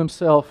thinking to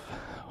himself,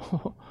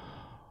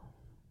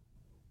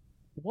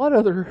 what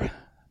other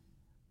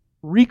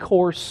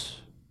recourse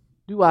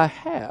do I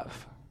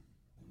have?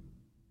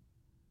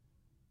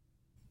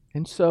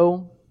 And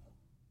so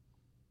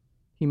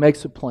he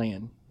makes a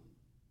plan.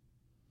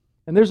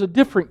 And there's a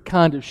different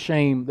kind of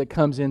shame that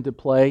comes into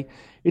play.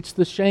 It's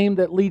the shame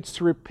that leads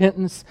to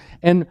repentance,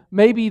 and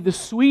maybe the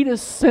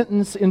sweetest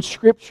sentence in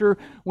Scripture,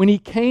 when he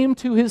came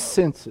to his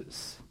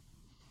senses,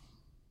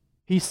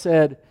 he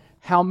said,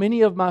 "How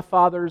many of my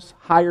father's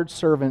hired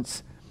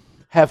servants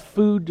have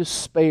food to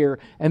spare?"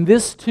 And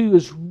this too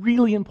is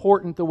really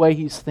important, the way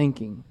he's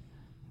thinking.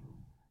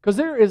 Because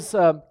there is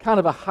kind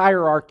of a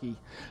hierarchy.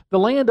 The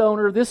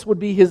landowner, this would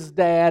be his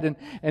dad,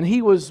 and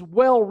he was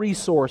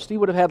well-resourced. He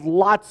would have had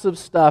lots of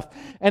stuff.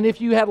 And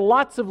if you had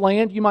lots of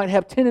land, you might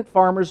have tenant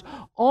farmers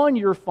on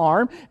your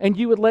farm, and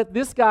you would let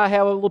this guy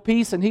have a little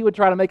piece, and he would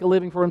try to make a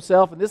living for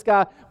himself, and this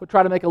guy would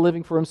try to make a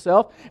living for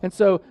himself. And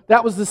so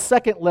that was the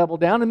second level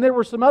down. And there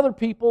were some other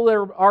people, they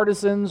were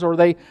artisans, or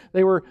they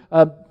were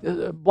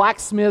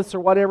blacksmiths or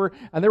whatever,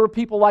 and there were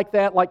people like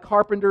that, like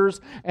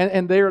carpenters,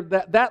 and they're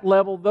that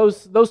level,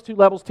 those two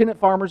levels, tenant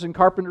farmers and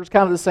carpenters,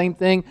 kind of the same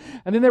thing.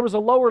 And then there was a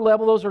lower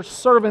level, those are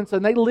servants,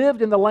 and they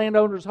lived in the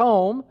landowner's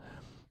home.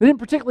 They didn't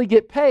particularly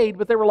get paid,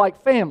 but they were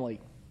like family.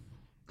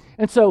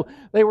 And so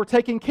they were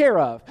taken care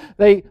of.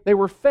 They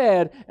were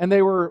fed, and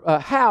they were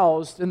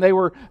housed, and they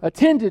were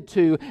attended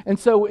to. And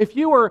so if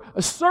you were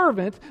a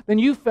servant, then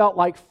you felt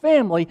like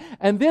family.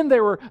 And then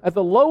they were at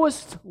the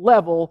lowest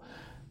level,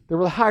 there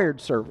were the hired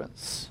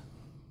servants.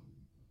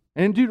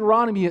 And in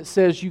Deuteronomy it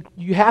says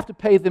you have to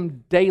pay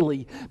them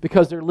daily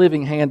because they're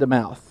living hand to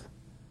mouth.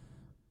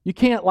 You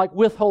can't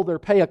withhold their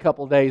pay a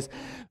couple days.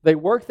 They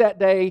work that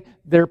day,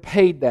 they're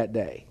paid that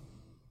day.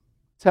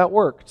 That's how it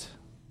worked.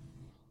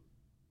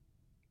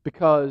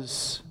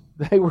 Because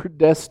they were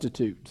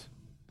destitute.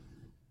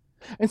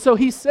 And so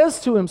he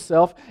says to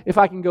himself, if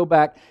I can go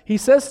back, he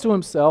says to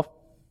himself,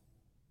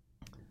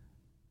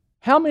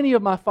 how many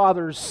of my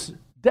father's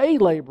day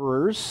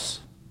laborers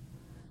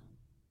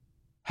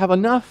have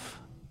enough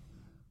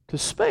to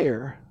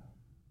spare?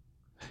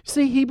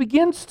 See, he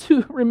begins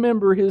to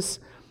remember his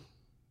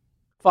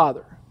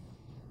father.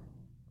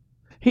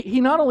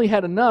 He not only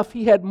had enough,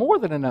 he had more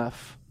than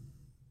enough.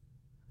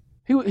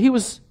 He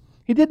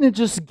didn't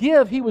just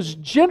give, he was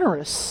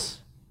generous.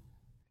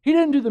 He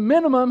didn't do the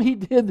minimum, he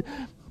did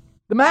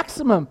the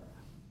maximum.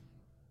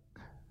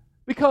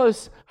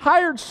 Because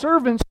hired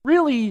servants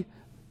really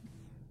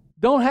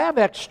don't have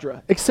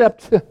extra,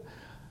 except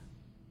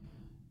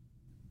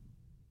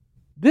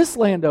this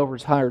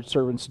landowner's hired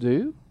servants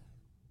do.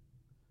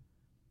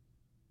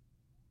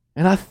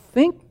 And I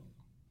think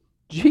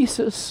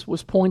Jesus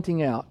was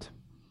pointing out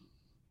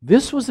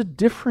this was a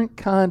different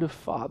kind of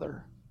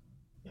father.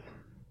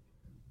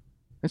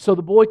 And so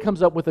the boy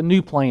comes up with a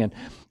new plan.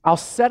 I'll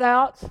set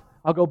out,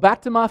 I'll go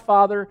back to my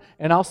father,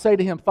 and I'll say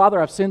to him, Father,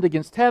 I've sinned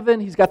against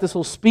heaven. He's got this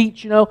little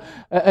speech,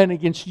 and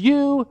against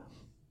you.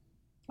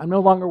 I'm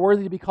no longer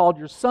worthy to be called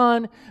your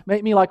son.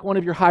 Make me like one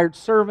of your hired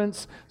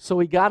servants. So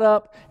he got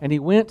up and he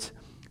went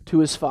to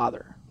his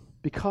father.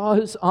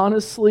 Because,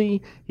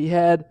 honestly, he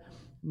had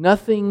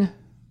nothing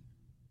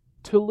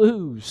to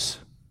lose.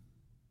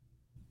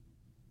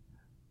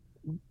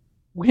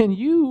 When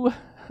you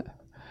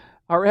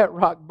are at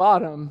rock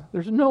bottom,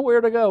 there's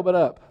nowhere to go but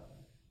up.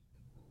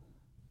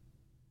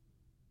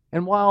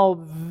 And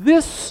while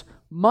this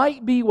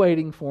might be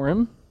waiting for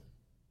him,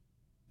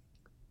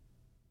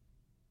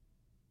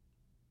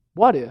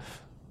 what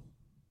if?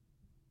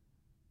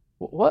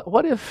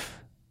 What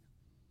if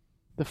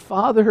the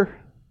Father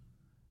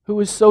who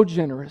is so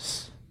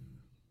generous,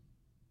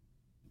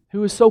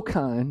 who is so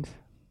kind,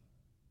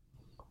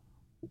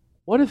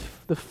 what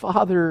if the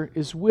Father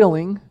is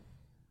willing?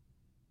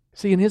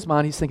 See, in his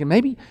mind, he's thinking,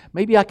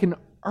 maybe I can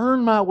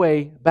earn my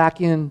way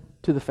back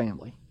into the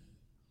family.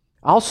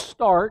 I'll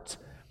start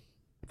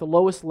at the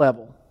lowest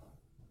level.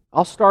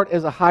 I'll start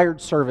as a hired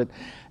servant.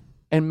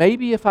 And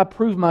maybe if I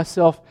prove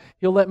myself,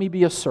 he'll let me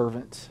be a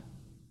servant.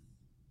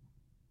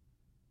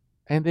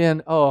 And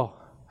then,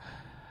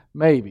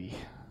 maybe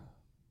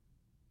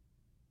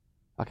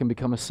I can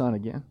become a son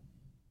again.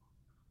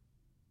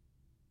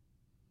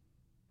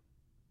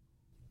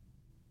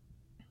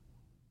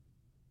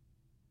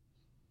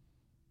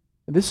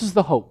 And this is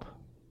the hope.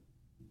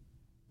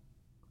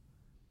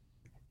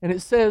 And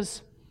it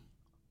says,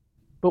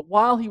 but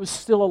while he was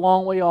still a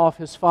long way off,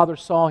 his father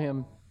saw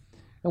him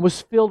and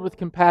was filled with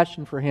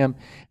compassion for him.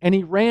 And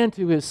he ran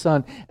to his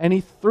son, and he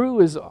threw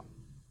his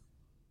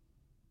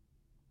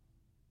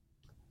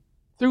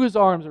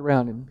arms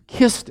around him,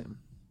 kissed him.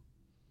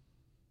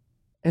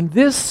 And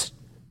this,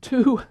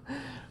 too,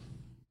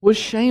 was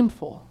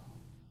shameful.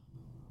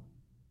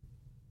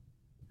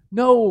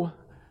 No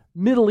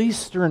Middle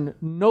Eastern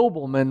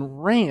nobleman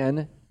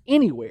ran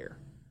anywhere.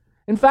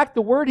 In fact,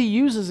 the word he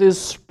uses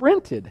is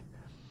sprinted,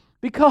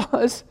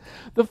 because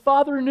the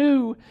father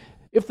knew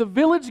if the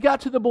village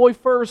got to the boy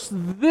first,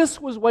 this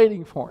was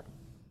waiting for him.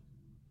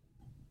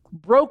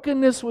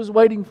 Brokenness was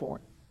waiting for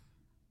him.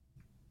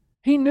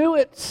 He knew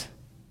it.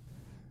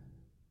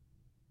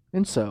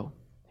 And so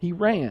he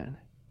ran,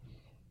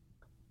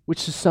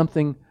 which is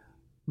something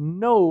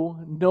no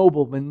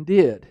nobleman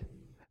did.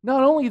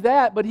 Not only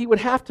that, but he would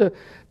have to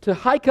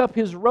hike up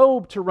his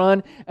robe to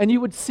run, and you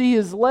would see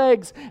his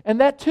legs, and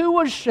that too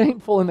was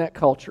shameful in that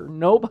culture.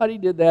 Nobody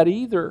did that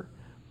either.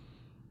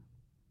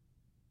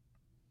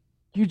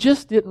 You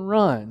just didn't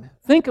run.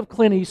 Think of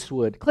Clint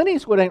Eastwood. Clint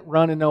Eastwood ain't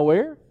running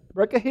nowhere.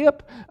 Break a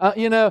hip.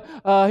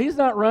 He's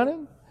not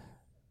running.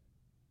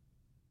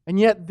 And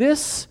yet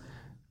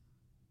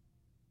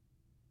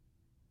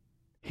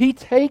he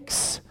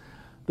takes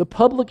the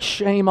public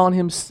shame on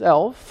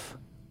himself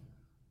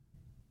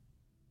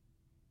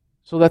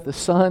so that the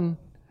son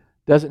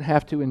doesn't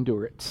have to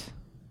endure it.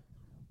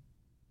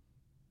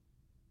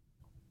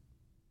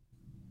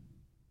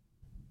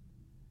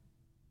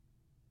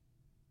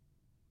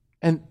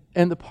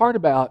 And the part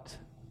about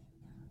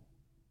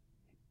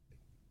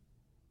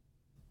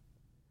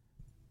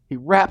he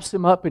wraps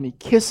him up and he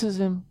kisses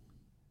him.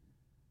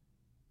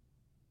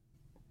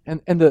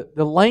 And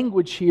the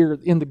language here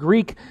in the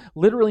Greek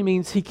literally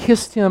means he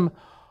kissed him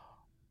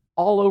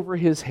all over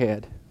his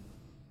head.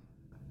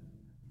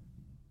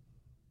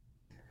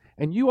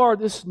 And you are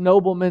this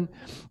nobleman,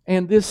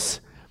 and this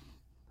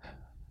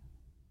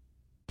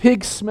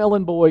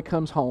pig-smelling boy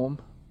comes home.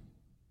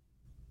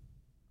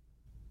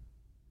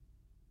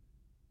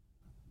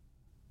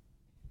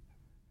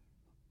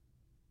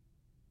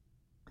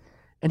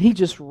 And he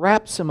just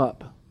wraps him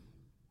up.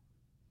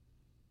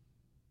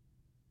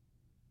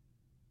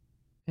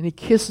 And he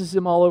kisses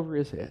him all over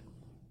his head.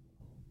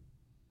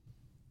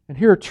 And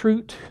here are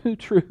two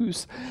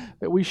truths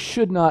that we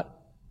should not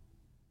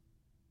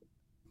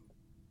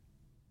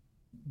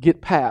get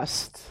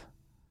past.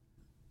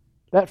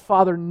 That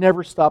father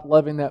never stopped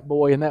loving that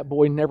boy, and that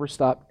boy never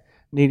stopped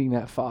needing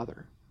that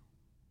father.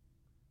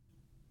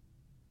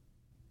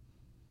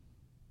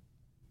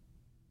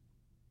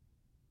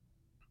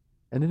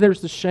 And then there's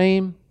the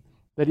shame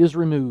that is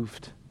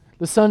removed.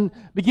 The son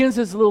begins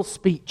his little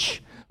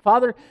speech.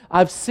 Father,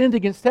 I've sinned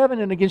against heaven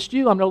and against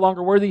you. I'm no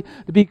longer worthy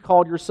to be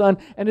called your son.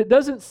 And it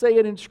doesn't say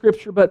it in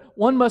Scripture, but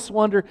one must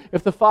wonder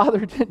if the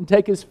father didn't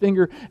take his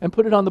finger and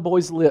put it on the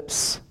boy's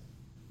lips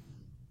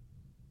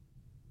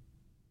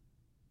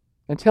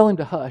and tell him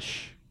to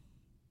hush.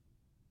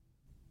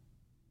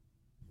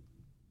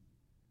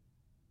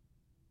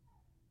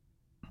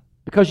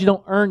 Because you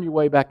don't earn your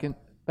way back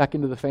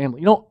into the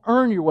family. You don't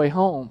earn your way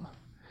home.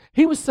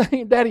 He was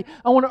saying, Daddy,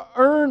 I want to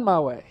earn my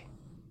way.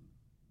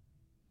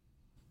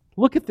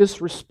 Look at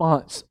this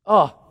response.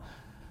 But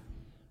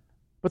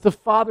the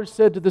father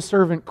said to the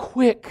servant,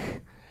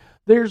 quick,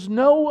 there's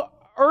no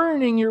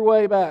earning your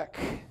way back.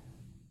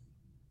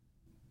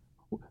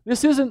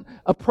 This isn't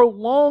a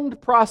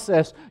prolonged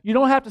process. You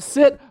don't have to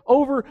sit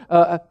over,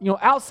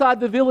 outside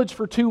the village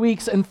for 2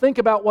 weeks and think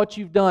about what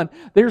you've done.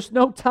 There's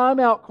no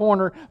timeout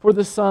corner for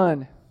the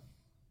son.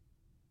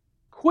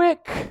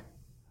 Quick.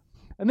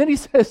 And then he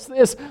says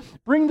this,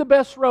 bring the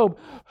best robe.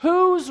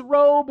 Whose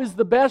robe is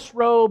the best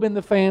robe in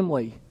the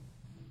family?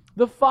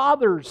 The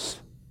father's.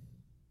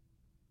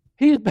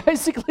 He's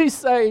basically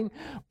saying,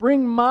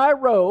 bring my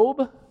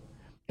robe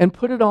and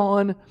put it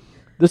on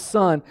the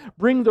son.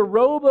 Bring the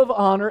robe of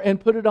honor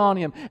and put it on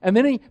him. And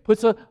then he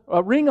puts a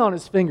ring on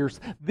his fingers.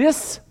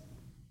 This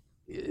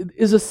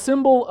is a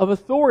symbol of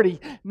authority.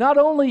 Not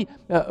only,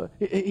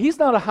 he's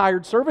not a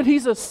hired servant,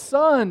 he's a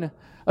son.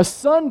 A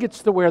son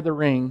gets to wear the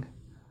ring.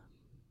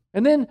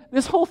 And then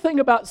this whole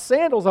thing about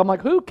sandals, I'm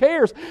like, who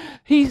cares?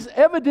 He's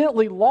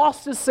evidently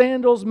lost his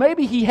sandals.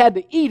 Maybe he had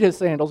to eat his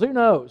sandals. Who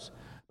knows?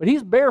 But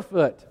he's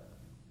barefoot.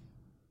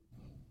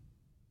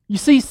 You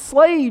see,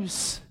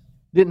 slaves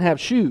didn't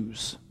have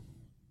shoes.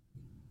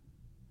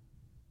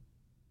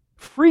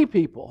 Free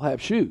people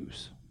have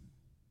shoes.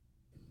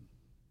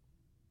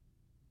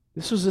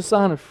 This was a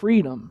sign of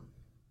freedom.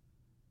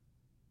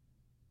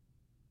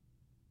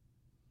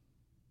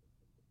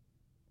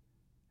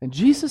 And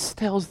Jesus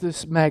tells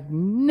this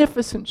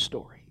magnificent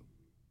story.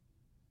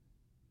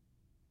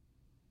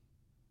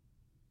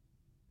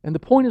 And the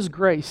point is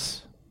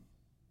grace.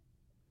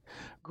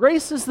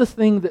 Grace is the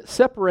thing that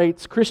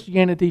separates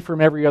Christianity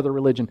from every other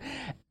religion.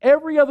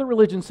 Every other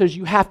religion says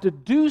you have to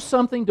do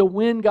something to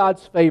win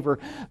God's favor.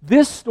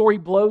 This story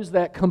blows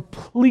that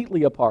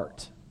completely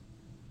apart.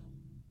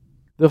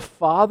 The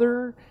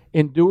Father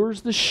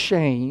endures the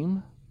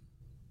shame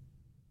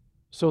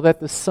so that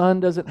the Son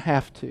doesn't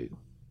have to.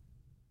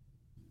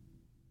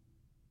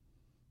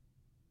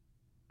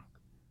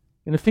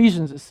 In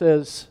Ephesians it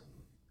says,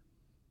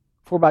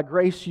 for by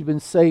grace you've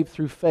been saved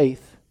through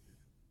faith.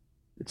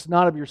 It's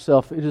not of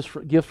yourself, it is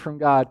a gift from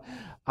God.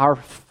 Our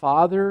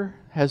Father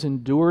has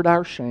endured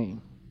our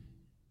shame.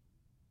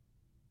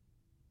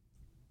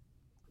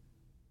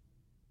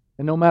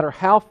 And no matter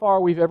how far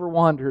we've ever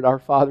wandered, our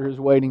Father is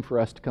waiting for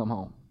us to come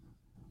home.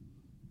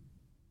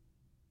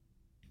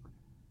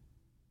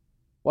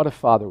 What a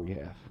Father we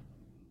have.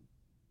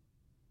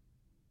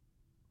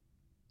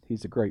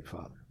 He's a great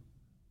Father.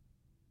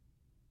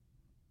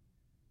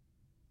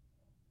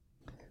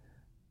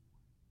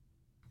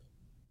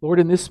 Lord,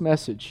 in this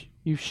message,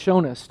 you've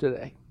shown us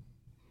today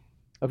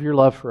of your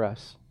love for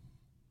us,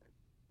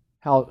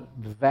 how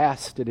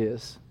vast it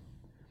is.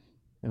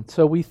 And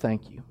so we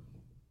thank you.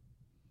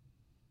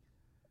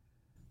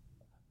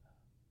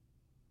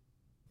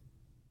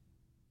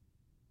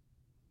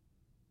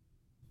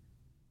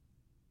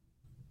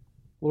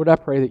 Lord, I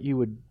pray that you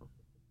would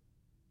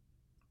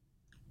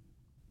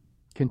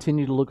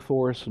continue to look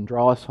for us and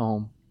draw us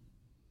home.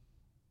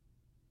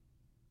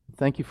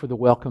 Thank you for the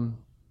welcome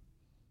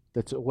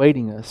that's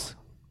awaiting us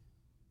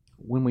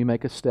when we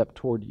make a step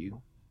toward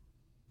you.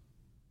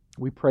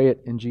 We pray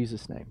it in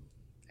Jesus' name.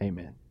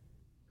 Amen.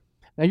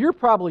 Now you're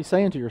probably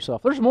saying to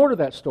yourself, there's more to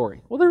that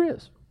story. Well, there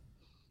is.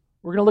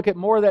 We're going to look at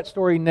more of that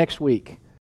story next week.